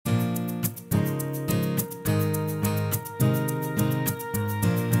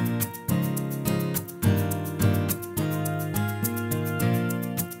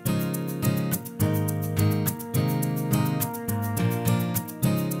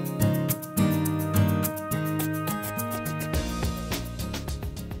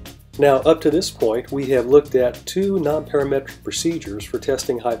Now, up to this point, we have looked at two nonparametric procedures for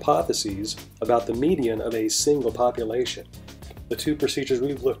testing hypotheses about the median of a single population. The two procedures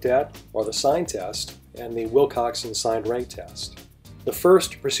we've looked at are the sign test and the Wilcoxon signed rank test. The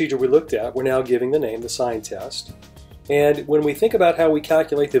first procedure we looked at, we're now giving the name the sign test. And when we think about how we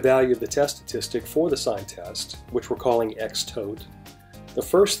calculate the value of the test statistic for the sign test, which we're calling EXST, the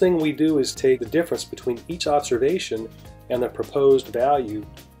first thing we do is take the difference between each observation and the proposed value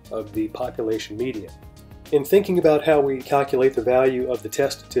of the population median. In thinking about how we calculate the value of the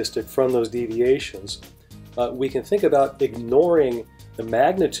test statistic from those deviations, we can think about ignoring the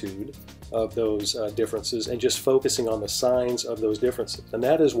magnitude of those differences and just focusing on the signs of those differences. And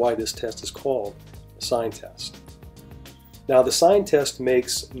that is why this test is called the sign test. Now, the sign test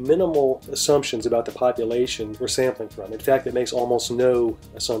makes minimal assumptions about the population we're sampling from. In fact, it makes almost no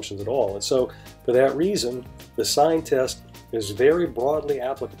assumptions at all. And so, for that reason, the sign test is very broadly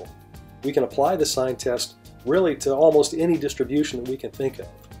applicable. We can apply the sign test really to almost any distribution that we can think of.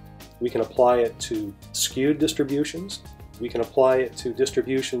 We can apply it to skewed distributions. We can apply it to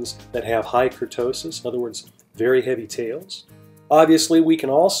distributions that have high kurtosis, in other words, very heavy tails. Obviously, we can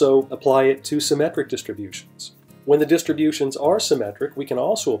also apply it to symmetric distributions. When the distributions are symmetric, we can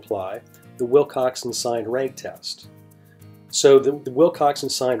also apply the Wilcoxon signed rank test. So the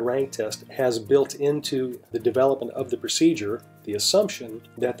Wilcoxon signed rank test has built into the development of the procedure the assumption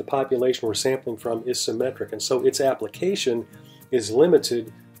that the population we're sampling from is symmetric, and so its application is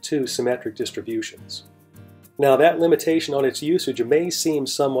limited to symmetric distributions. Now, that limitation on its usage may seem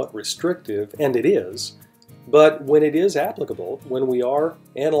somewhat restrictive, and it is, but when it is applicable, when we are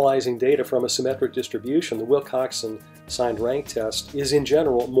analyzing data from a symmetric distribution, the Wilcoxon signed rank test is in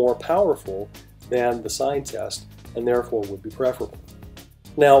general more powerful than the sign test and therefore would be preferable.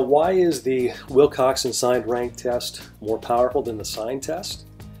 Now, why is the Wilcoxon signed rank test more powerful than the sign test?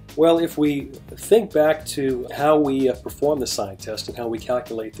 Well, if we think back to how we perform the sign test and how we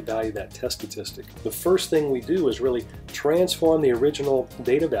calculate the value of that test statistic, the first thing we do is really transform the original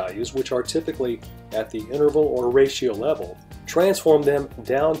data values, which are typically at the interval or ratio level, transform them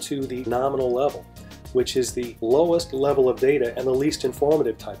down to the nominal level, which is the lowest level of data and the least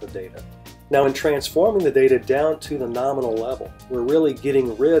informative type of data. Now, in transforming the data down to the nominal level, we're really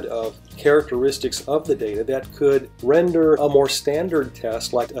getting rid of characteristics of the data that could render a more standard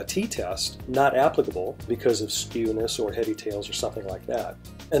test, like a t-test, not applicable because of skewness or heavy tails or something like that.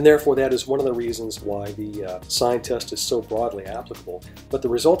 And therefore, that is one of the reasons why the sign test is so broadly applicable. But the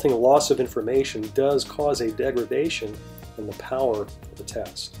resulting loss of information does cause a degradation in the power of the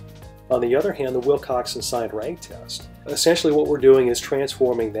test. On the other hand, the Wilcoxon signed rank test, essentially what we're doing is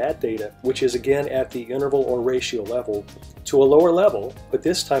transforming that data, which is again at the interval or ratio level, to a lower level, but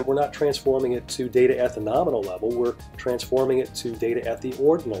this time we're not transforming it to data at the nominal level, we're transforming it to data at the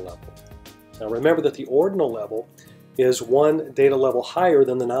ordinal level. Now remember that the ordinal level is one data level higher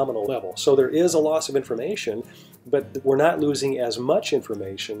than the nominal level. So there is a loss of information, but we're not losing as much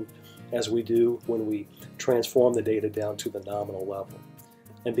information as we do when we transform the data down to the nominal level.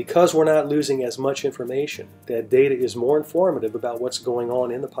 And because we're not losing as much information, that data is more informative about what's going on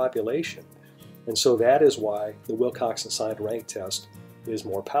in the population. And so that is why the Wilcoxon signed rank test is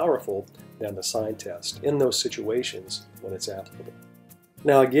more powerful than the sign test in those situations when it's applicable.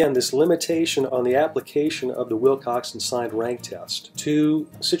 Now again, this limitation on the application of the Wilcoxon signed rank test to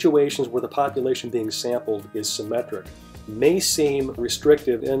situations where the population being sampled is symmetric may seem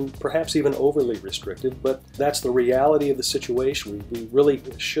restrictive and perhaps even overly restrictive, but that's the reality of the situation. We really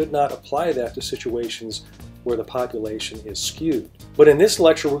should not apply that to situations where the population is skewed. But in this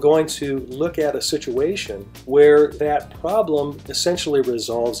lecture, we're going to look at a situation where that problem essentially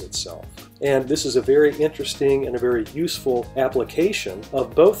resolves itself. And this is a very interesting and a very useful application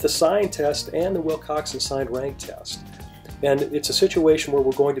of both the sign test and the Wilcoxon signed rank test. And it's a situation where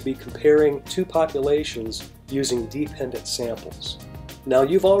we're going to be comparing two populations using dependent samples. Now,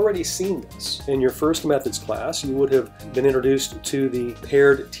 you've already seen this. In your first methods class, you would have been introduced to the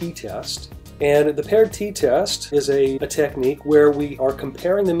paired t-test. And the paired t-test is a technique where we are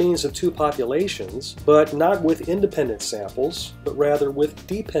comparing the means of two populations, but not with independent samples, but rather with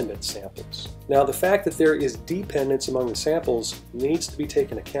dependent samples. Now, the fact that there is dependence among the samples needs to be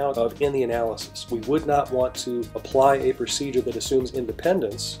taken account of in the analysis. We would not want to apply a procedure that assumes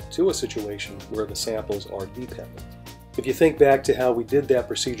independence to a situation where the samples are dependent. If you think back to how we did that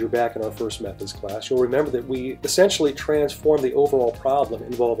procedure back in our first methods class, you'll remember that we essentially transformed the overall problem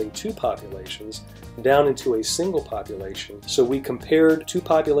involving two populations down into a single population. So we compared two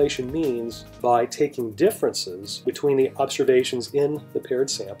population means by taking differences between the observations in the paired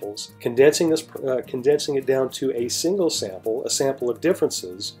samples, condensing it down to a single sample, a sample of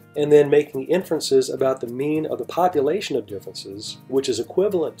differences, and then making inferences about the mean of the population of differences, which is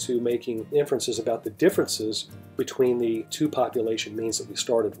equivalent to making inferences about the differences between the two population means that we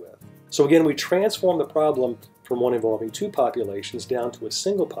started with. So again, we transform the problem from one involving two populations down to a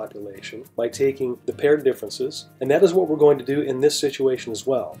single population by taking the paired differences, and that is what we're going to do in this situation as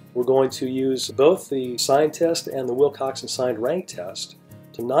well. We're going to use both the sign test and the Wilcoxon-signed rank test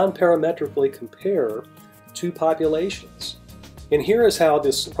to non-parametrically compare two populations. And here is how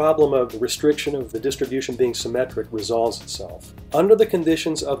this problem of the restriction of the distribution being symmetric resolves itself. Under the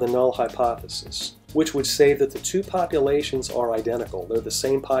conditions of the null hypothesis, which would say that the two populations are identical, they're the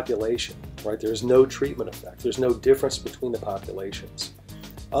same population, right? There's no treatment effect, there's no difference between the populations.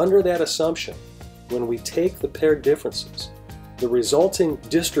 Under that assumption, when we take the paired differences, the resulting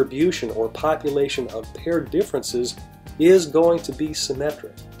distribution or population of paired differences is going to be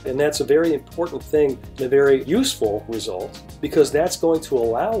symmetric. And that's a very important thing, a very useful result, because that's going to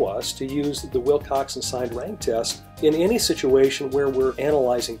allow us to use the Wilcoxon-signed rank test in any situation where we're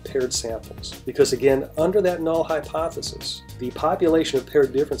analyzing paired samples. Because again, under that null hypothesis, the population of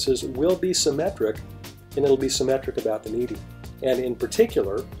paired differences will be symmetric, and it'll be symmetric about the median. And in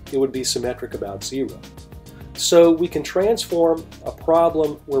particular, it would be symmetric about 0. So we can transform a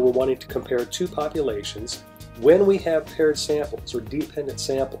problem where we're wanting to compare two populations when we have paired samples or dependent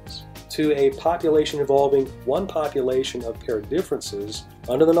samples to a population involving one population of paired differences.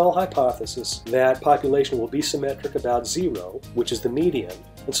 Under the null hypothesis, that population will be symmetric about 0, which is the median.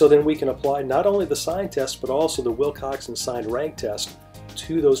 And so then we can apply not only the sign test but also the Wilcoxon-signed rank test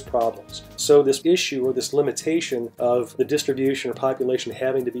to those problems. So this issue or this limitation of the distribution or population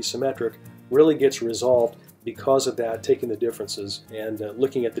having to be symmetric really gets resolved because of that, taking the differences and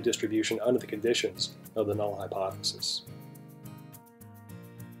looking at the distribution under the conditions of the null hypothesis.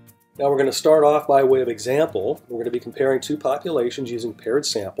 Now we're going to start off by way of example. We're going to be comparing two populations using paired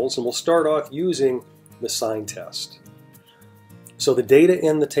samples, and we'll start off using the sign test. So the data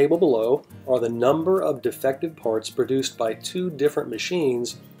in the table below are the number of defective parts produced by two different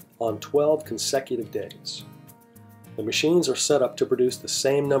machines on 12 consecutive days. The machines are set up to produce the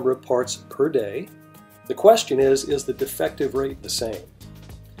same number of parts per day. The question is the defective rate the same?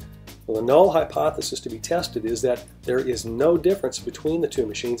 Well, the null hypothesis to be tested is that there is no difference between the two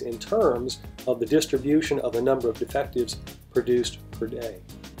machines in terms of the distribution of the number of defectives produced per day.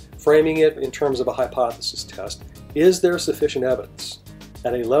 Framing it in terms of a hypothesis test, is there sufficient evidence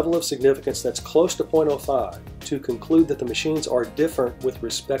at a level of significance that's close to 0.05 to conclude that the machines are different with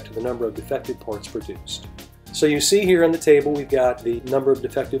respect to the number of defective parts produced? So you see here in the table we've got the number of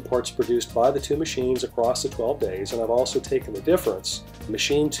defective parts produced by the two machines across the 12 days, and I've also taken the difference,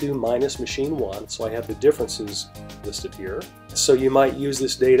 machine 2 minus machine 1, so I have the differences listed here. So you might use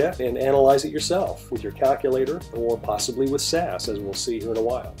this data and analyze it yourself with your calculator or possibly with SAS, as we'll see here in a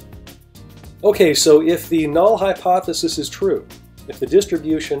while. Okay, so if the null hypothesis is true, if the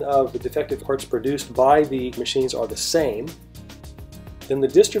distribution of the defective parts produced by the machines are the same, then the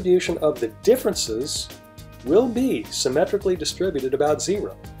distribution of the differences will be symmetrically distributed about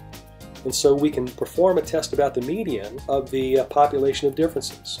 0. And so we can perform a test about the median of the population of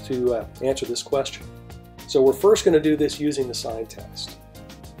differences to answer this question. So we're first going to do this using the sign test.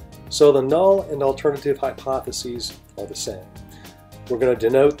 So the null and alternative hypotheses are the same. We're going to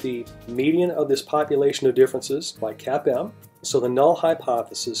denote the median of this population of differences by cap m. So the null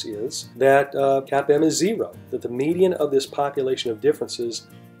hypothesis is that cap m is 0, that the median of this population of differences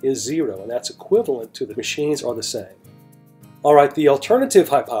is 0, and that's equivalent to the machines are the same. Alright, the alternative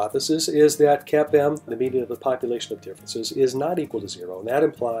hypothesis is that cap m, the median of the population of differences, is not equal to 0, and that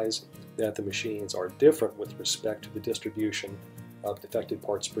implies that the machines are different with respect to the distribution of defective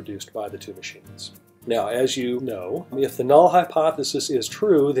parts produced by the two machines. Now, as you know, if the null hypothesis is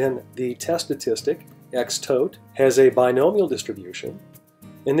true, then the test statistic, EXST, has a binomial distribution,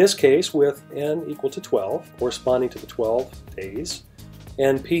 in this case with n equal to 12, corresponding to the 12 days,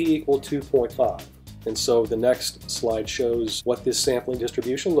 and p equal to 2.5. And so the next slide shows what this sampling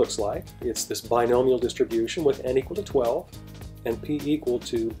distribution looks like. It's this binomial distribution with n equal to 12 and p equal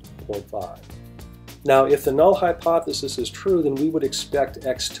to 0.5. Now, if the null hypothesis is true, then we would expect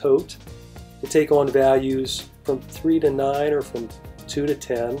EXST to take on values from 3 to 9 or from 2 to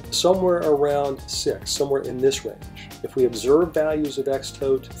 10, somewhere around 6, somewhere in this range. If we observe values of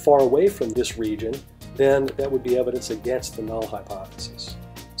EXST far away from this region, then that would be evidence against the null hypothesis.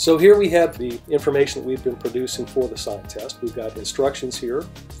 So here we have the information that we've been producing for the sign test. We've got instructions here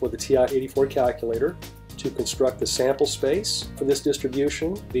for the TI-84 calculator to construct the sample space for this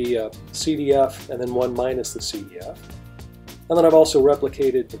distribution, the CDF, and then 1 minus the CDF. And then I've also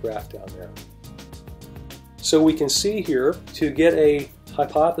replicated the graph down there. So we can see here, to get a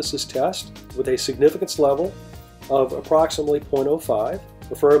hypothesis test with a significance level of approximately 0.05,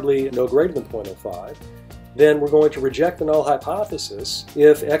 preferably no greater than 0.05, then we're going to reject the null hypothesis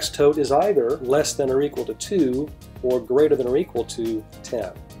if x tot is either less than or equal to 2 or greater than or equal to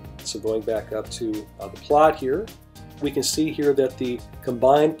 10. So going back up to the plot here, we can see here that the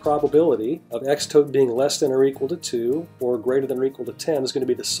combined probability of x tot being less than or equal to 2 or greater than or equal to 10 is going to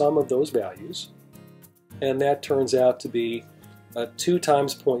be the sum of those values. And that turns out to be 2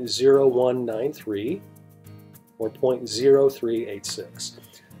 times 0.0193 or 0.0386.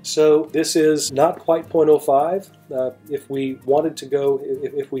 So this is not quite 0.05. If we wanted to go,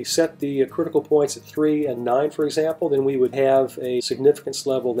 if we set the critical points at 3 and 9, for example, then we would have a significance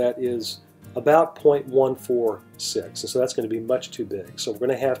level that is about 0.146, and so that's going to be much too big. So we're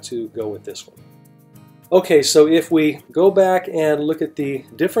going to have to go with this one. Okay, so if we go back and look at the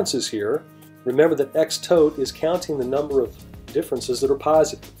differences here, remember that x tot is counting the number of differences that are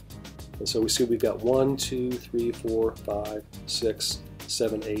positive. And so we see we've got 1, 2, 3, 4, 5, 6,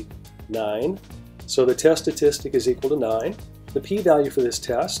 7, 8, 9. So the test statistic is equal to 9. The p-value for this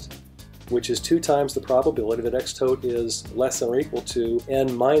test, which is 2 times the probability that x tot is less than or equal to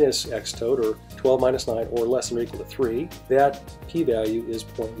n minus x tot, or 12 minus 9, or less than or equal to 3, that p-value is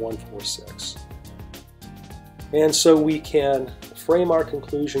 0.146. And so we can frame our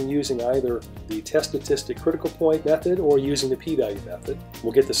conclusion using either the test statistic critical point method or using the p-value method.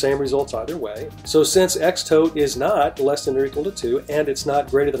 We'll get the same results either way. So since x tot is not less than or equal to 2 and it's not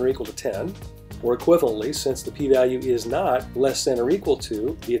greater than or equal to 10, or equivalently, since the p-value is not less than or equal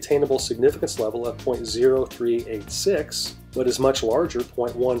to the attainable significance level of 0.0386, but is much larger,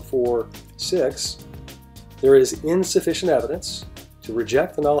 0.146, there is insufficient evidence to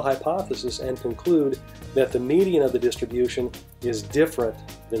reject the null hypothesis and conclude that the median of the distribution is different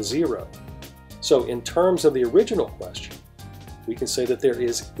than 0. So in terms of the original question, we can say that there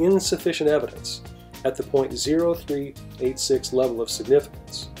is insufficient evidence at the 0.0386 level of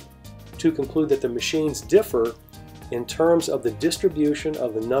significance to conclude that the machines differ in terms of the distribution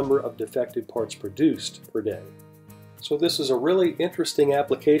of the number of defective parts produced per day. So this is a really interesting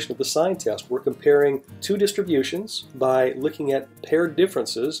application of the sign test. We're comparing two distributions by looking at paired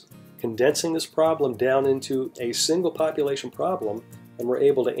differences, condensing this problem down into a single population problem, and we're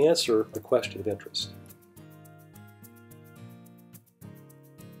able to answer the question of interest.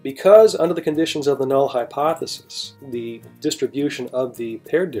 Because under the conditions of the null hypothesis, the distribution of the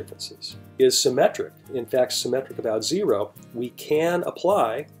paired differences is symmetric, in fact symmetric about 0, we can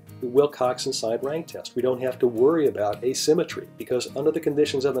apply the Wilcoxon signed rank test. We don't have to worry about asymmetry because under the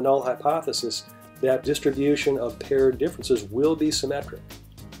conditions of the null hypothesis, that distribution of paired differences will be symmetric.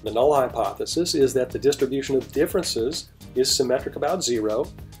 The null hypothesis is that the distribution of differences is symmetric about 0.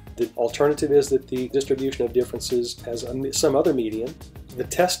 The alternative is that the distribution of differences has some other median. The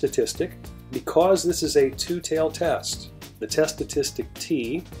test statistic, because this is a two-tailed test, the test statistic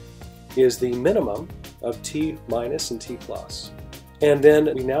t is the minimum of t minus and t plus. And then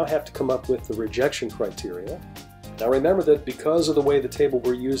we now have to come up with the rejection criteria. Now remember that because of the way the table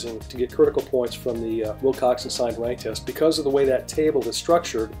we're using to get critical points from the Wilcoxon signed rank test, because of the way that table is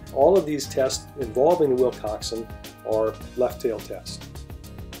structured, all of these tests involving the Wilcoxon are left-tail tests.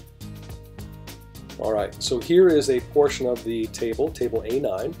 Alright, so here is a portion of the table, table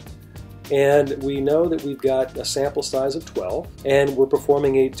A9, and we know that we've got a sample size of 12, and we're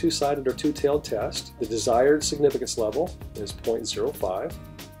performing a two-sided or two-tailed test. The desired significance level is 0.05,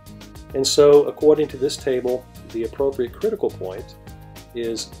 and so according to this table, the appropriate critical point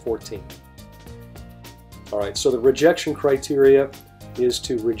is 14. Alright, so the rejection criteria is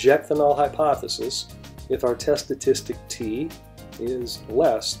to reject the null hypothesis if our test statistic t is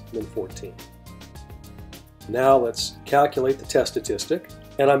less than 14. Now let's calculate the test statistic,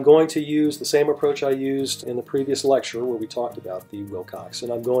 and I'm going to use the same approach I used in the previous lecture where we talked about the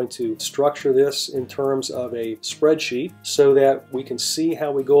Wilcoxon. I'm going to structure this in terms of a spreadsheet so that we can see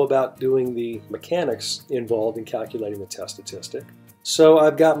how we go about doing the mechanics involved in calculating the test statistic. So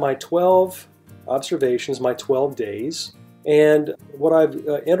I've got my 12 observations, my 12 days, and what I've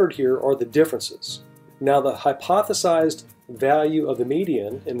entered here are the differences. Now the hypothesized value of the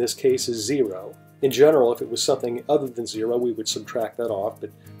median in this case is 0. In general, if it was something other than 0, we would subtract that off.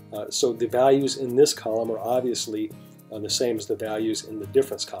 But so the values in this column are obviously the same as the values in the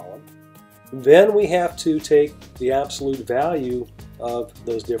difference column. Then we have to take the absolute value of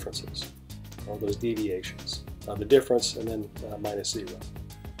those differences, or those deviations, the difference and then minus 0.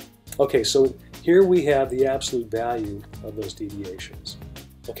 Okay, so here we have the absolute value of those deviations.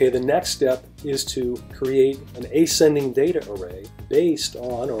 Okay, the next step is to create an ascending data array based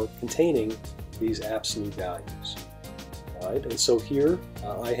on or containing these absolute values. All right, and so here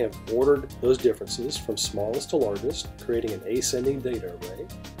I have ordered those differences from smallest to largest, creating an ascending data array.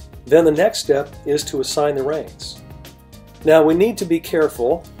 Then the next step is to assign the ranks. Now we need to be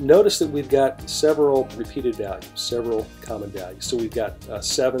careful. Notice that we've got several repeated values, several common values. So we've got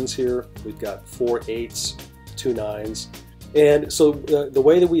 7s here, we've got 4 8s, 2 9s. And so the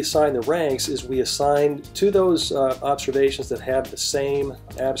way that we assign the ranks is we assign to those observations that have the same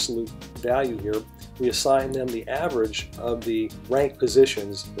absolute value here, we assign them the average of the ranked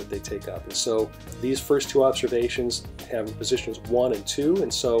positions that they take up. And so these first two observations have positions 1 and 2,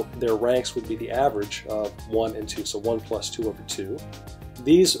 and so their ranks would be the average of 1 and 2, so 1 plus 2 over 2.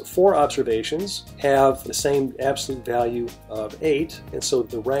 These 4 observations have the same absolute value of 8, and so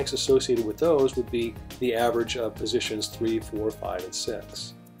the ranks associated with those would be the average of positions 3, 4, 5, and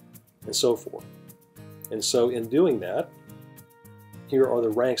 6, and so forth. And so in doing that, here are the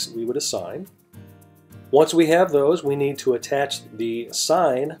ranks that we would assign. Once we have those, we need to attach the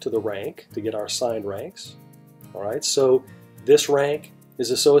sign to the rank to get our signed ranks. All right, so this rank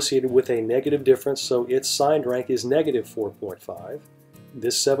is associated with a negative difference, so its signed rank is negative 4.5.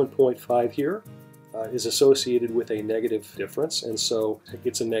 This 7.5 here is associated with a negative difference, and so it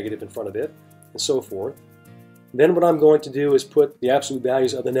gets a negative in front of it, and so forth. Then what I'm going to do is put the absolute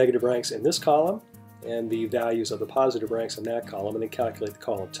values of the negative ranks in this column and the values of the positive ranks in that column, and then calculate the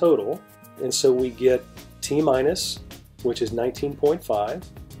column total. And so we get T minus, which is 19.5,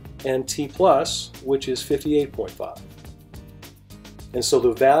 and T plus, which is 58.5. And so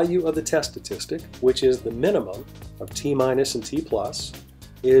the value of the test statistic, which is the minimum of T minus and T plus,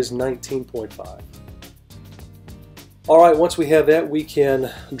 is 19.5. All right, once we have that, we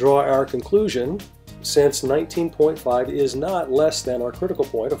can draw our conclusion. Since 19.5 is not less than our critical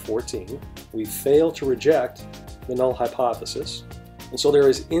point of 14, we fail to reject the null hypothesis. And so there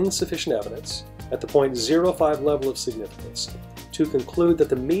is insufficient evidence at the 0.05 level of significance to conclude that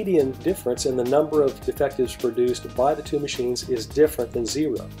the median difference in the number of defectives produced by the two machines is different than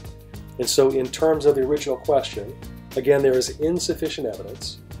 0. And so in terms of the original question, again, there is insufficient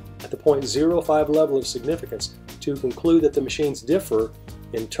evidence at the 0.05 level of significance to conclude that the machines differ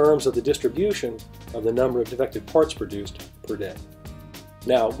in terms of the distribution of the number of defective parts produced per day.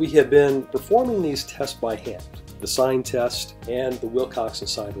 Now, we have been performing these tests by hand, the sign test and the Wilcoxon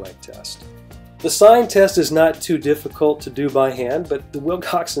signed rank test. The sign test is not too difficult to do by hand, but the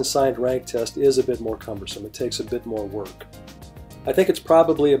Wilcoxon signed rank test is a bit more cumbersome. It takes a bit more work. I think it's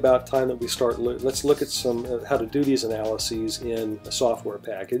probably about time that we start, let's look at some how to do these analyses in a software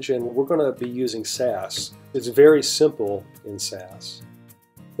package, and we're going to be using SAS. It's very simple in SAS.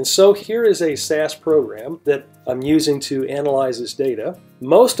 And so here is a SAS program that I'm using to analyze this data.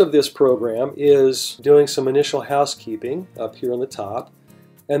 Most of this program is doing some initial housekeeping up here on the top,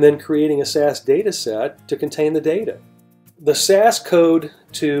 and then creating a SAS data set to contain the data. The SAS code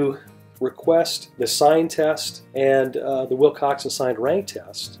to request the sign test and the Wilcoxon signed rank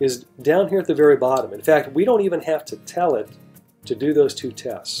test is down here at the very bottom. In fact, we don't even have to tell it to do those two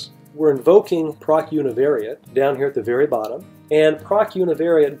tests. We're invoking proc univariate down here at the very bottom, and proc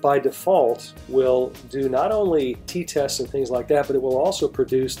univariate by default will do not only t-tests and things like that, but it will also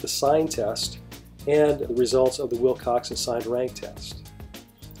produce the sign test and the results of the Wilcoxon signed rank test.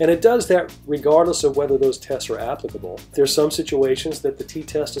 And it does that regardless of whether those tests are applicable. There's some situations that the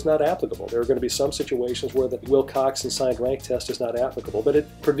t-test is not applicable. There are going to be some situations where the Wilcoxon signed rank test is not applicable, but it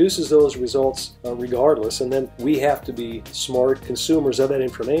produces those results regardless, and then we have to be smart consumers of that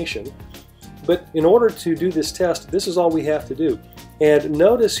information. But in order to do this test, this is all we have to do. And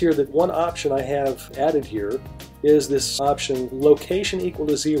notice here that one option I have added here is this option, location equal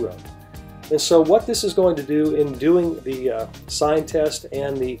to 0. And so what this is going to do in doing the sign test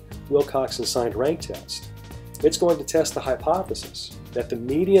and the Wilcoxon signed rank test, it's going to test the hypothesis that the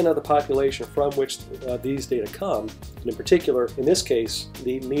median of the population from which these data come, and in particular, in this case,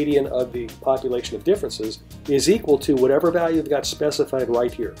 the median of the population of differences, is equal to whatever value you've got specified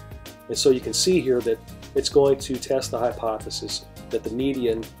right here. And so you can see here that it's going to test the hypothesis that the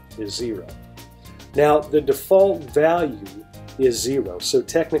median is 0. Now, the default value is 0, so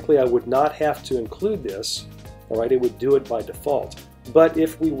technically I would not have to include this, all right, it would do it by default. But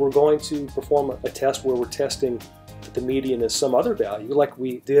if we were going to perform a test where we're testing that the median is some other value, like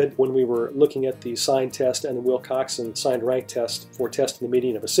we did when we were looking at the sign test and the Wilcoxon signed rank test for testing the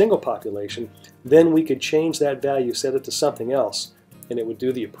median of a single population, then we could change that value, set it to something else, and it would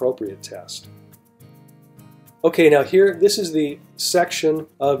do the appropriate test. Okay, now here, this is the section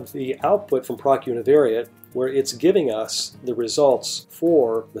of the output from proc univariate where it's giving us the results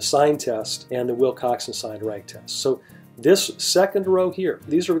for the sign test and the Wilcoxon signed rank test. So this second row here,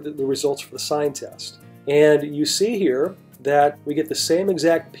 these are the results for the sign test. And you see here that we get the same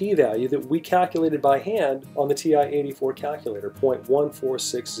exact p-value that we calculated by hand on the TI-84 calculator,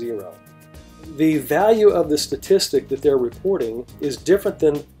 0.1460. The value of the statistic that they're reporting is different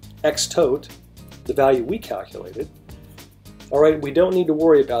than EXST, the value we calculated. All right, we don't need to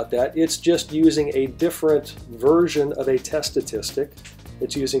worry about that. It's just using a different version of a test statistic.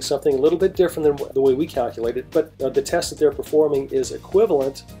 It's using something a little bit different than the way we calculate it, but the test that they're performing is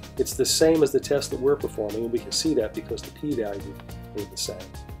equivalent. It's the same as the test that we're performing, and we can see that because the p-value is the same.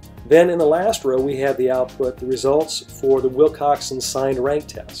 Then in the last row, we have the output, the results for the Wilcoxon signed rank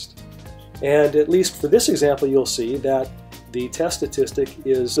test. And at least for this example, you'll see that the test statistic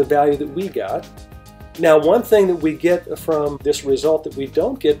is the value that we got. Now, one thing that we get from this result that we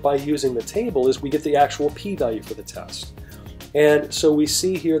don't get by using the table is we get the actual p-value for the test. And so we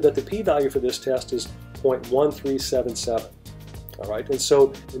see here that the p-value for this test is 0.1377. All right, and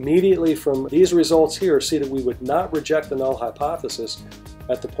so immediately from these results here, see that we would not reject the null hypothesis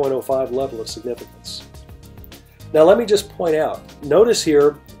at the 0.05 level of significance. Now let me just point out, notice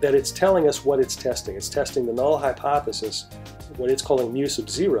here that it's telling us what it's testing. It's testing the null hypothesis, what it's calling mu sub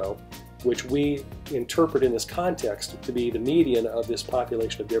 0, which we interpret in this context to be the median of this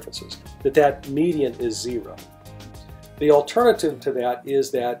population of differences, that median is 0. The alternative to that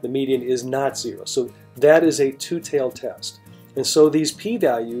is that the median is not 0. So that is a two-tailed test. And so these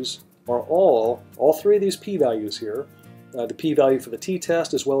p-values are all three of these p-values here, the p-value for the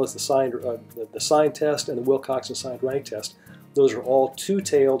t-test as well as the sign test and the Wilcoxon signed rank test, those are all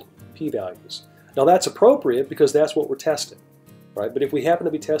two-tailed p-values. Now that's appropriate because that's what we're testing, right? But if we happen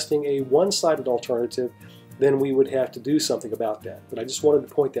to be testing a one-sided alternative, then we would have to do something about that. But I just wanted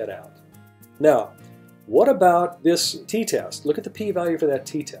to point that out. Now, what about this t-test? Look at the p-value for that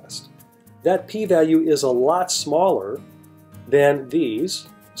t-test. That p-value is a lot smaller than these,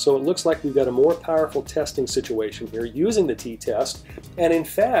 so it looks like we've got a more powerful testing situation here using the t-test, and in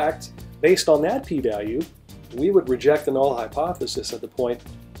fact, based on that p-value, we would reject the null hypothesis at the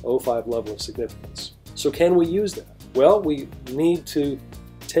 0.05 level of significance. So can we use that? Well, we need to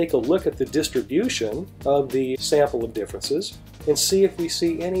take a look at the distribution of the sample of differences and see if we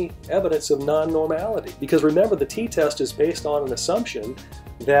see any evidence of non-normality. Because remember, the t-test is based on an assumption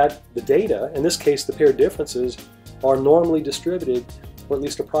that the data, in this case the paired differences, are normally distributed, or at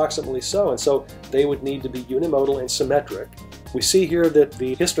least approximately so, and so they would need to be unimodal and symmetric. We see here that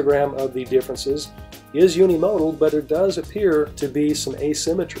the histogram of the differences is unimodal, but there does appear to be some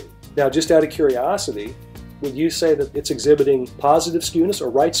asymmetry. Now, just out of curiosity, would you say that it's exhibiting positive skewness or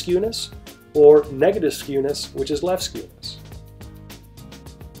right skewness, or negative skewness, which is left skewness?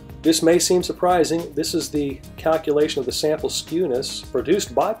 This may seem surprising. This is the calculation of the sample skewness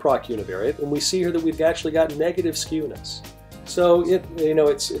produced by proc univariate, and we see here that we've actually got negative skewness. So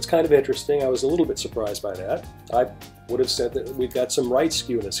it's kind of interesting. I was a little bit surprised by that. I would have said that we've got some right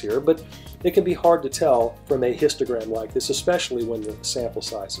skewness here, but it can be hard to tell from a histogram like this, especially when the sample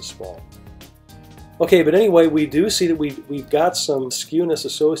size is small. Okay, but anyway, we do see that we've got some skewness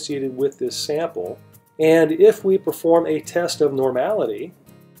associated with this sample, and if we perform a test of normality,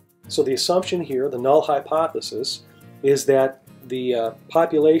 so the assumption here, the null hypothesis, is that the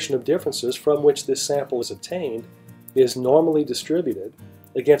population of differences from which this sample is obtained is normally distributed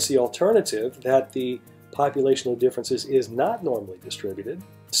against the alternative that the population of differences is not normally distributed.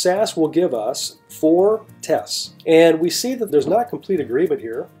 SAS will give us 4 tests, and we see that there's not complete agreement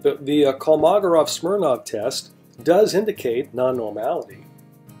here. The Kolmogorov-Smirnov test does indicate non-normality.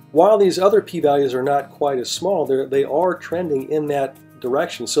 While these other p-values are not quite as small, they are trending in that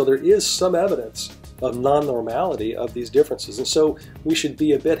direction, so there is some evidence of non-normality of these differences, and so we should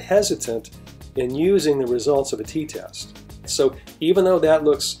be a bit hesitant in using the results of a t-test. So even though that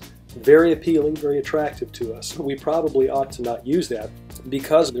looks very appealing, very attractive to us, we probably ought to not use that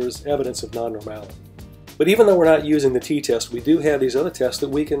because there's evidence of non-normality. But even though we're not using the t-test, we do have these other tests that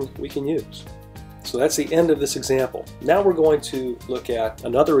we can use. So that's the end of this example. Now we're going to look at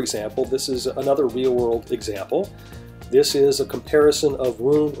another example. This is another real-world example. This is a comparison of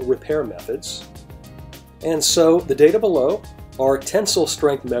wound repair methods. And so the data below are tensile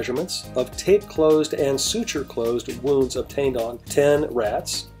strength measurements of tape-closed and suture-closed wounds obtained on 10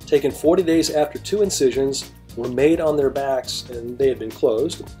 rats, taken 40 days after 2 incisions were made on their backs and they had been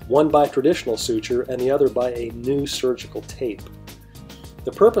closed, one by traditional suture and the other by a new surgical tape.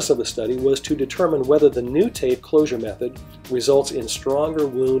 The purpose of the study was to determine whether the new tape closure method results in stronger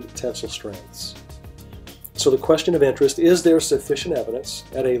wound tensile strengths. So the question of interest, is there sufficient evidence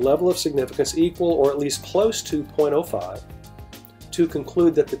at a level of significance equal or at least close to 0.05 to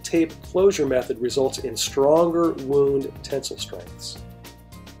conclude that the tape closure method results in stronger wound tensile strengths?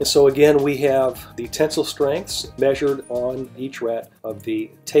 And so again, we have the tensile strengths measured on each rat of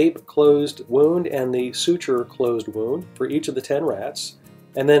the tape closed wound and the suture closed wound for each of the 10 rats.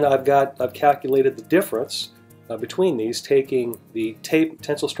 And then I've calculated the difference between these, taking the tape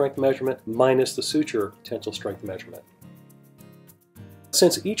tensile strength measurement minus the suture tensile strength measurement.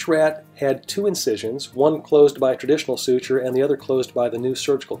 Since each rat had 2 incisions, one closed by a traditional suture and the other closed by the new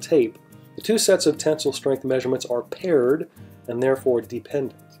surgical tape, the 2 sets of tensile strength measurements are paired and therefore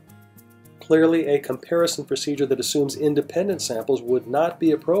dependent. Clearly, a comparison procedure that assumes independent samples would not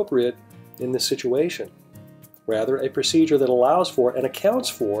be appropriate in this situation. Rather, a procedure that allows for and accounts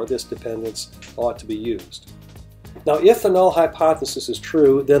for this dependence ought to be used. Now, if the null hypothesis is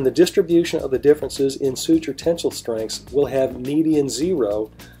true, then the distribution of the differences in suture tensile strengths will have median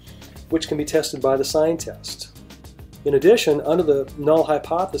 0, which can be tested by the sign test. In addition, under the null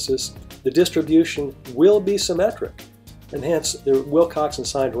hypothesis, the distribution will be symmetric, and hence the Wilcoxon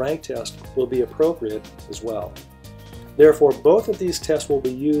signed rank test will be appropriate as well. Therefore, both of these tests will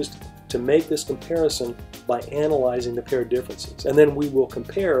be used to make this comparison by analyzing the paired differences, and then we will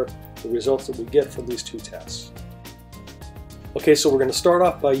compare the results that we get from these 2 tests. Okay, so we're going to start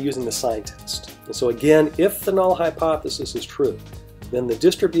off by using the sign test. And so again, if the null hypothesis is true, then the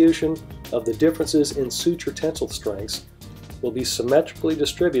distribution of the differences in suture tensile strengths will be symmetrically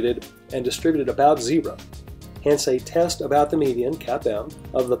distributed and distributed about 0. Hence, a test about the median, cap M,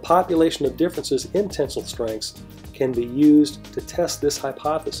 of the population of differences in tensile strengths can be used to test this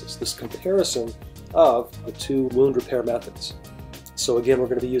hypothesis, this comparison of the 2 wound repair methods. So again, we're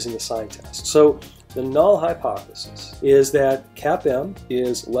going to be using the sign test. So the null hypothesis is that cap M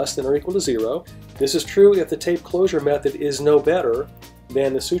is less than or equal to 0. This is true if the tape closure method is no better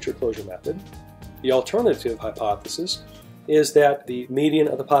than the suture closure method. The alternative hypothesis is that the median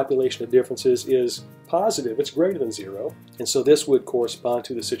of the population of differences is positive, it's greater than 0, and so this would correspond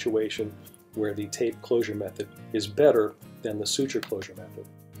to the situation where the tape closure method is better than the suture closure method.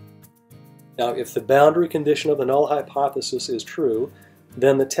 Now, if the boundary condition of the null hypothesis is true,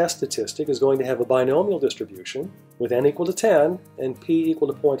 then the test statistic is going to have a binomial distribution with n equal to 10 and p equal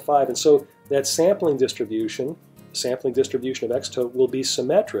to 0.5, and so that sampling distribution of X tote will be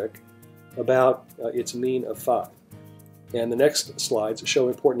symmetric about its mean of 5. And the next slides show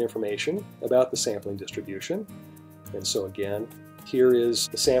important information about the sampling distribution. And so again, here is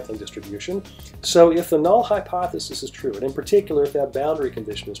the sampling distribution. So if the null hypothesis is true, and in particular if that boundary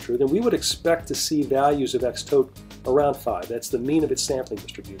condition is true, then we would expect to see values of X tote around 5. That's the mean of its sampling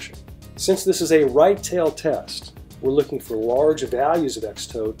distribution. Since this is a right-tailed test, we're looking for large values of X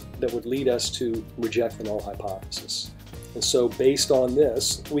tote that would lead us to reject the null hypothesis. And so based on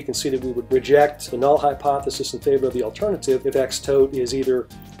this, we can see that we would reject the null hypothesis in favor of the alternative if X tote is either,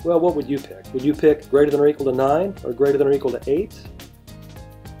 well, what would you pick? Would you pick greater than or equal to 9 or greater than or equal to 8?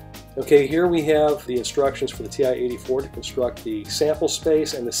 Okay, here we have the instructions for the TI-84 to construct the sample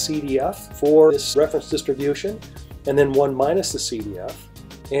space and the CDF for this reference distribution, and then 1 minus the CDF.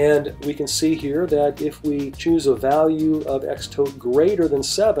 And we can see here that if we choose a value of X tote greater than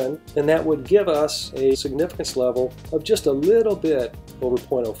 7, then that would give us a significance level of just a little bit over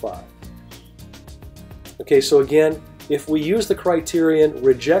 0.05. Okay, so again, if we use the criterion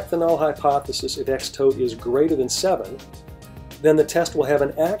reject the null hypothesis if X tote is greater than 7, then the test will have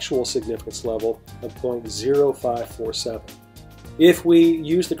an actual significance level of 0.0547. If we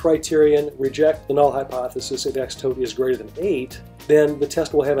use the criterion reject the null hypothesis if X tote is greater than 8, then the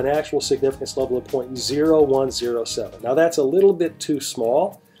test will have an actual significance level of 0.0107. Now that's a little bit too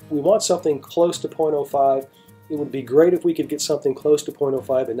small. We want something close to 0.05. It would be great if we could get something close to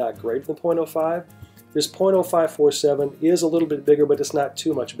 0.05 and not greater than 0.05. This 0.0547 is a little bit bigger, but it's not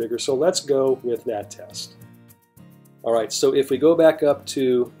too much bigger, so let's go with that test. All right, so if we go back up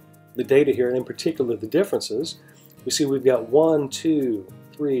to the data here, and in particular the differences, we see we've got 1, 2,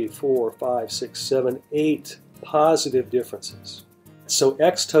 3, 4, 5, 6, 7, 8 positive differences. So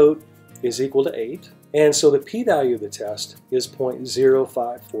X tote is equal to 8, and so the p-value of the test is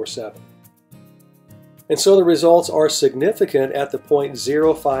 0.0547. And so the results are significant at the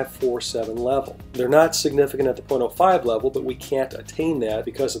 0.0547 level. They're not significant at the 0.05 level, but we can't attain that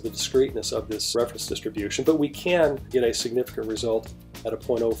because of the discreteness of this reference distribution, but we can get a significant result at a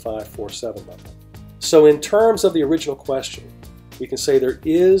 0.0547 level. So in terms of the original question, we can say there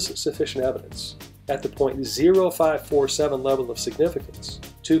is sufficient evidence at the 0.0547 level of significance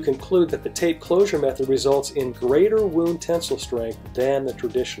to conclude that the tape closure method results in greater wound tensile strength than the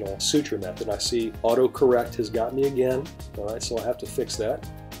traditional suture method. I see autocorrect has got me again. All right, so I'll have to fix that.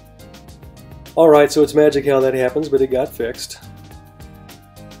 All right, so it's magic how that happens, but it got fixed.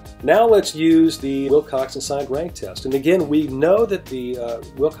 Now let's use the Wilcox-assigned rank test. And again, we know that the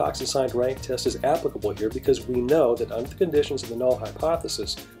Wilcox-assigned rank test is applicable here because we know that under the conditions of the null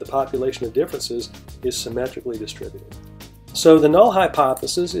hypothesis, the population of differences is symmetrically distributed. So the null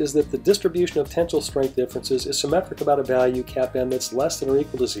hypothesis is that the distribution of tensile strength differences is symmetric about a value cap n that's less than or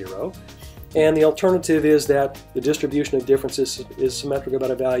equal to 0. And the alternative is that the distribution of differences is symmetric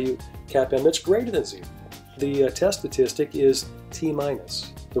about a value cap n that's greater than 0. The test statistic is t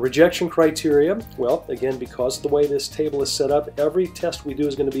minus. The rejection criteria, well, again, because of the way this table is set up, every test we do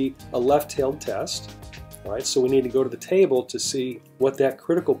is going to be a left-tailed test. All right, so we need to go to the table to see what that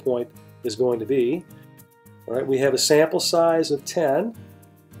critical point is going to be. All right, we have a sample size of 10.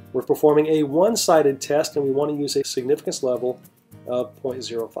 We're performing a one-sided test, and we want to use a significance level of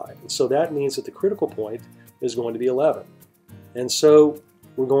 0.05. And so that means that the critical point is going to be 11. And so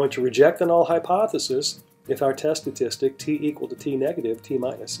we're going to reject the null hypothesis if our test statistic, t equal to t negative, t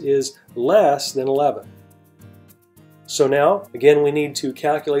minus, is less than 11. So now, again, we need to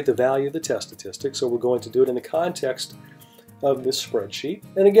calculate the value of the test statistic, so we're going to do it in the context of this spreadsheet.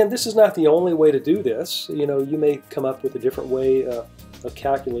 And again, this is not the only way to do this. You know, you may come up with a different way of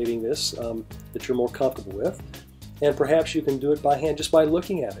calculating this that you're more comfortable with, and perhaps you can do it by hand just by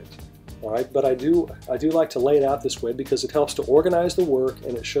looking at it. All right, but I do like to lay it out this way because it helps to organize the work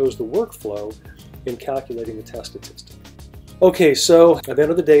and it shows the workflow in calculating the test statistic. Okay, so I've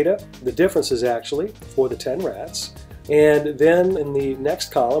entered the data, the differences actually, for the 10 rats. And then in the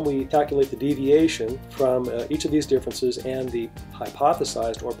next column, we calculate the deviation from each of these differences and the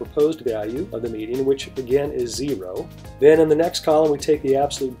hypothesized or proposed value of the median, which again is 0. Then in the next column, we take the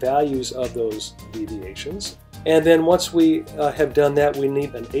absolute values of those deviations. And then once we have done that, we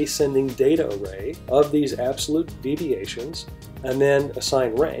need an ascending data array of these absolute deviations and then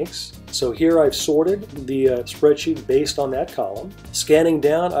assign ranks. So here I've sorted the spreadsheet based on that column. Scanning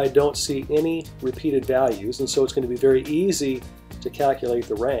down, I don't see any repeated values, and so it's going to be very easy to calculate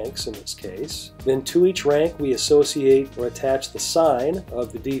the ranks in this case. Then to each rank we associate or attach the sign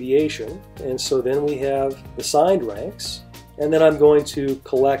of the deviation, and so then we have the signed ranks. And then I'm going to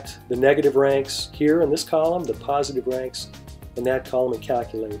collect the negative ranks here in this column, the positive ranks in that column, and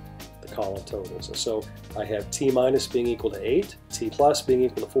calculate the column totals. And so I have t minus being equal to 8, t plus being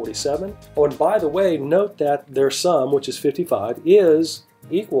equal to 47. Oh, and by the way, note that their sum, which is 55, is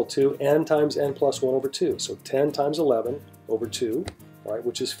equal to n times n plus 1 over 2. So 10 times 11 over 2, right,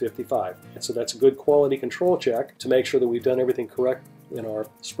 which is 55. And so that's a good quality control check to make sure that we've done everything correct in our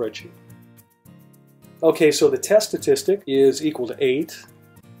spreadsheet. Okay, so the test statistic is equal to 8.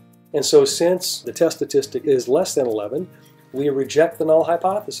 And so since the test statistic is less than 11, we reject the null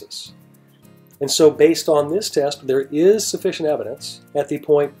hypothesis. And so based on this test, there is sufficient evidence at the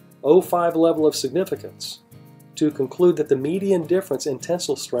 0.05 level of significance to conclude that the median difference in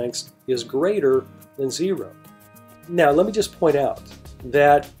tensile strengths is greater than 0. Now, let me just point out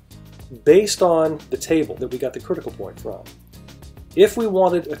that based on the table that we got the critical point from, if we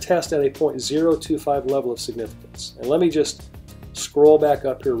wanted a test at a 0.025 level of significance, and let me just scroll back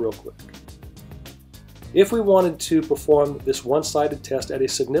up here real quick. If we wanted to perform this one-sided test at a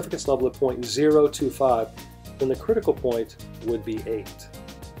significance level of 0.025, then the critical point would be 8.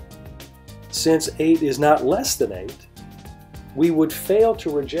 Since 8 is not less than 8, we would fail to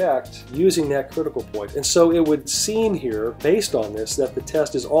reject using that critical point. And so it would seem here, based on this, that the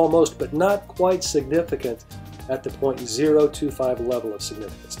test is almost but not quite significant at the 0.025 level of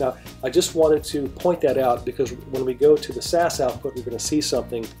significance. Now, I just wanted to point that out because when we go to the SAS output, we're going to see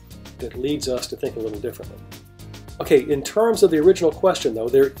something that leads us to think a little differently. Okay, in terms of the original question, though,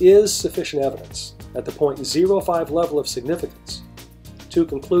 there is sufficient evidence at the 0.05 level of significance to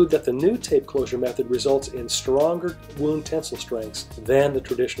conclude that the new tape closure method results in stronger wound tensile strengths than the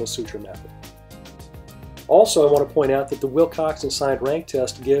traditional suture method. Also, I want to point out that the Wilcox-assigned rank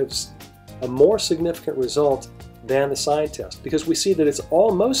test gives a more significant result than the sign test because we see that it's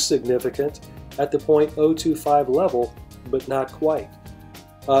almost significant at the 0.025 level, but not quite.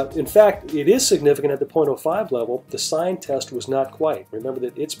 In fact, it is significant at the 0.05 level. The sign test was not quite. Remember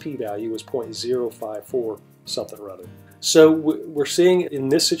that its p-value was 0.054 something or other. So we're seeing in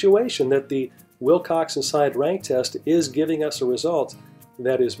this situation that the Wilcox-assigned rank test is giving us a result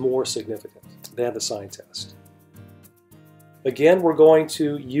that is more significant than the sign test. Again, we're going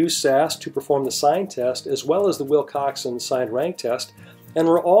to use SAS to perform the sign test as well as the Wilcox-assigned rank test, and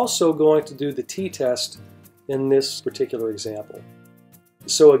we're also going to do the t-test in this particular example.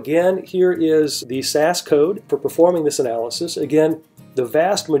 So again, here is the SAS code for performing this analysis. Again, the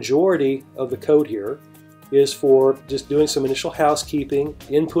vast majority of the code here is for just doing some initial housekeeping,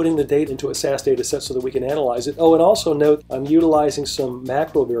 inputting the data into a SAS data set so that we can analyze it. Oh, and also note I'm utilizing some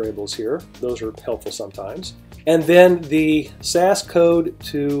macro variables here. Those are helpful sometimes. And then the SAS code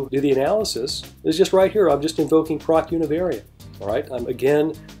to do the analysis is just right here. I'm just invoking proc univariate. All right, I'm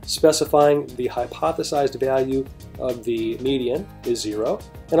again specifying the hypothesized value of the median is 0.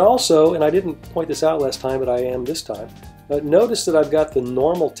 And also, and I didn't point this out last time, but I am this time, notice that I've got the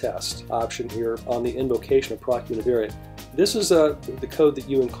normal test option here on the invocation of proc univariate. This is the code that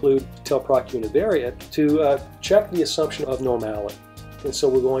you include to tell proc univariate to check the assumption of normality. And so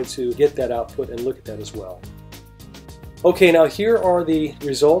we're going to get that output and look at that as well. Okay, now here are the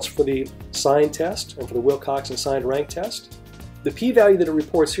results for the sign test and for the Wilcoxon signed rank test. The p-value that it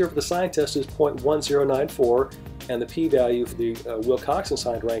reports here for the sign test is 0.1094, and the p-value for the Wilcoxon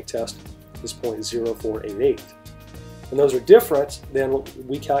signed rank test is 0.0488. And those are different than what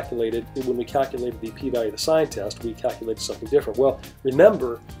we calculated when we calculated the p-value of the sign test. We calculated something different. Well,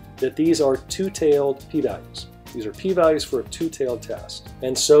 remember that these are two-tailed p-values. These are p-values for a two-tailed test.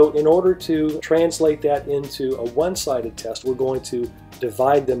 And so in order to translate that into a one-sided test, we're going to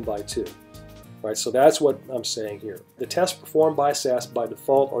divide them by 2. Right, so that's what I'm saying here. The tests performed by SAS by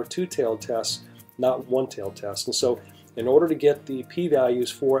default are two-tailed tests, not one-tailed tests. And so in order to get the p-values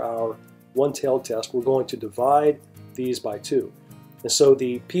for our one-tailed test, we're going to divide these by 2. And so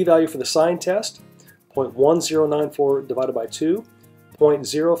the p-value for the sign test, 0.1094 divided by 2,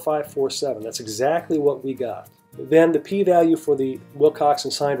 0.0547. That's exactly what we got. Then the p-value for the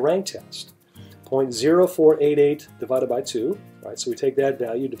Wilcoxon signed rank test, 0.0488 divided by 2. Right, so we take that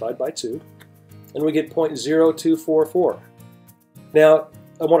value, divide by 2. And we get 0.0244. Now,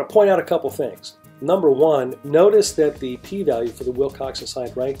 I want to point out a couple things. Number one, notice that the p-value for the Wilcoxon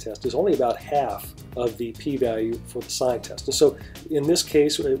signed rank test is only about half of the p-value for the sign test. And so in this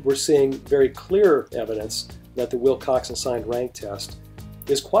case, we're seeing very clear evidence that the Wilcoxon signed rank test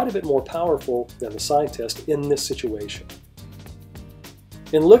is quite a bit more powerful than the sign test in this situation.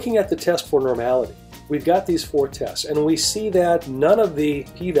 In looking at the test for normality, we've got these 4 tests, and we see that none of the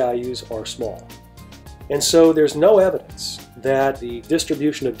p-values are small. And so there's no evidence that the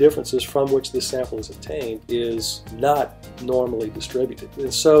distribution of differences from which this sample is obtained is not normally distributed.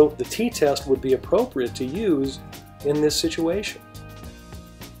 And so the t-test would be appropriate to use in this situation.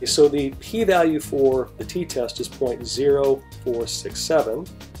 So the p-value for the t-test is 0.0467.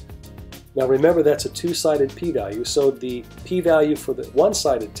 Now remember, that's a two-sided p-value, so the p-value for the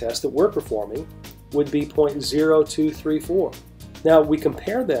one-sided test that we're performing would be 0.0234. Now we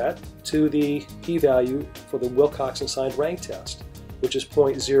compare that to the p-value for the Wilcoxon signed rank test, which is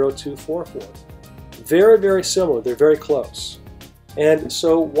 0.0244. Very, very similar. They're very close. And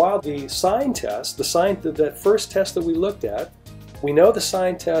so while the sign test, that first test that we looked at, we know the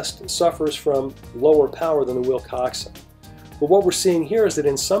sign test suffers from lower power than the Wilcoxon. But what we're seeing here is that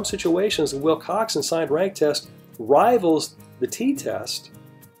in some situations, the Wilcoxon signed rank test rivals the t-test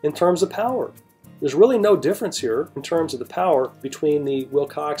in terms of power. There's really no difference here in terms of the power between the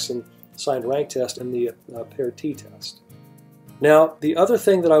Wilcoxon signed rank test and the paired t-test. Now, the other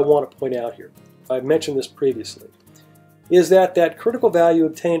thing that I want to point out here, I've mentioned this previously, is that that critical value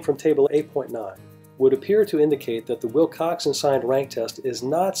obtained from table 8.9 would appear to indicate that the Wilcoxon signed rank test is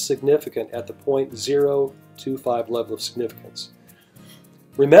not significant at the 0.025 level of significance.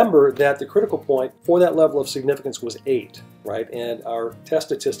 Remember that the critical point for that level of significance was 8, right? And our test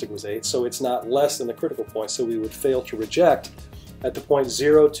statistic was 8, so it's not less than the critical point, so we would fail to reject at the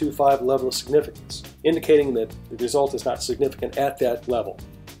 0.025 level of significance, indicating that the result is not significant at that level.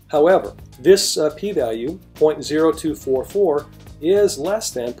 However, this p-value, 0.0244, is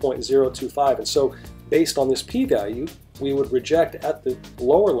less than 0.025, and so based on this p-value, we would reject at the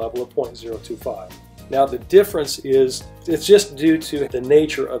lower level of 0.025. Now the difference is, it's just due to the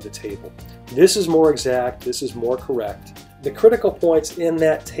nature of the table. This is more exact, this is more correct. The critical points in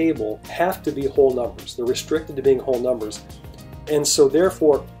that table have to be whole numbers. They're restricted to being whole numbers. And so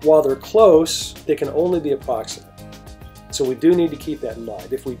therefore, while they're close, they can only be approximate. So we do need to keep that in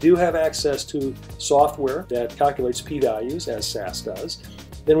mind. If we do have access to software that calculates p-values, as SAS does,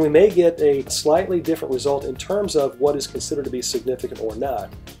 then we may get a slightly different result in terms of what is considered to be significant or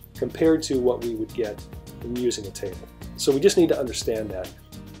not, compared to what we would get in using a table. So we just need to understand that.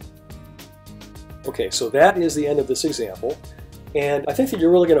 Okay, so that is the end of this example. And I think that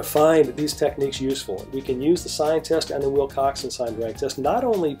you're really going to find these techniques useful. We can use the sign test and the Wilcoxon signed rank test not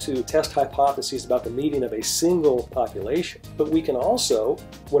only to test hypotheses about the median of a single population, but we can also,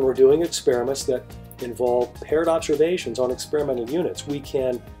 when we're doing experiments that involve paired observations on experimental units. We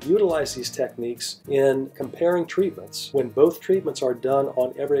can utilize these techniques in comparing treatments. When both treatments are done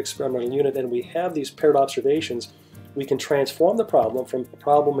on every experimental unit and we have these paired observations, we can transform the problem from a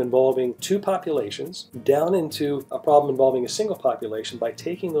problem involving two populations down into a problem involving a single population by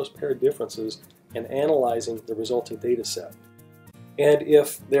taking those paired differences and analyzing the resulting data set. And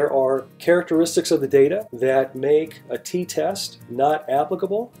if there are characteristics of the data that make a t-test not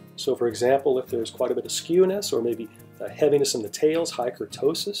applicable, so for example, if there's quite a bit of skewness or maybe heaviness in the tails, high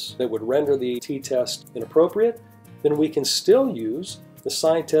kurtosis, that would render the t-test inappropriate, then we can still use the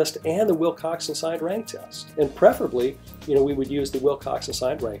sign test and the Wilcoxon signed rank test. And preferably, we would use the Wilcoxon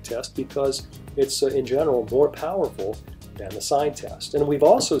signed rank test because it's in general more powerful than the sign test. And we've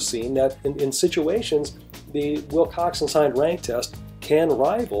also seen that in situations, the Wilcoxon signed rank test can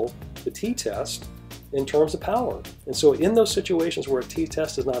rival the t-test in terms of power. And so in those situations where a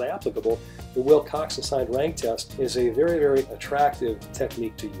t-test is not applicable, the Wilcoxon signed rank test is a very, very attractive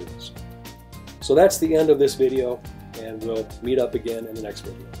technique to use. So that's the end of this video, and we'll meet up again in the next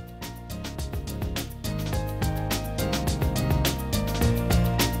video.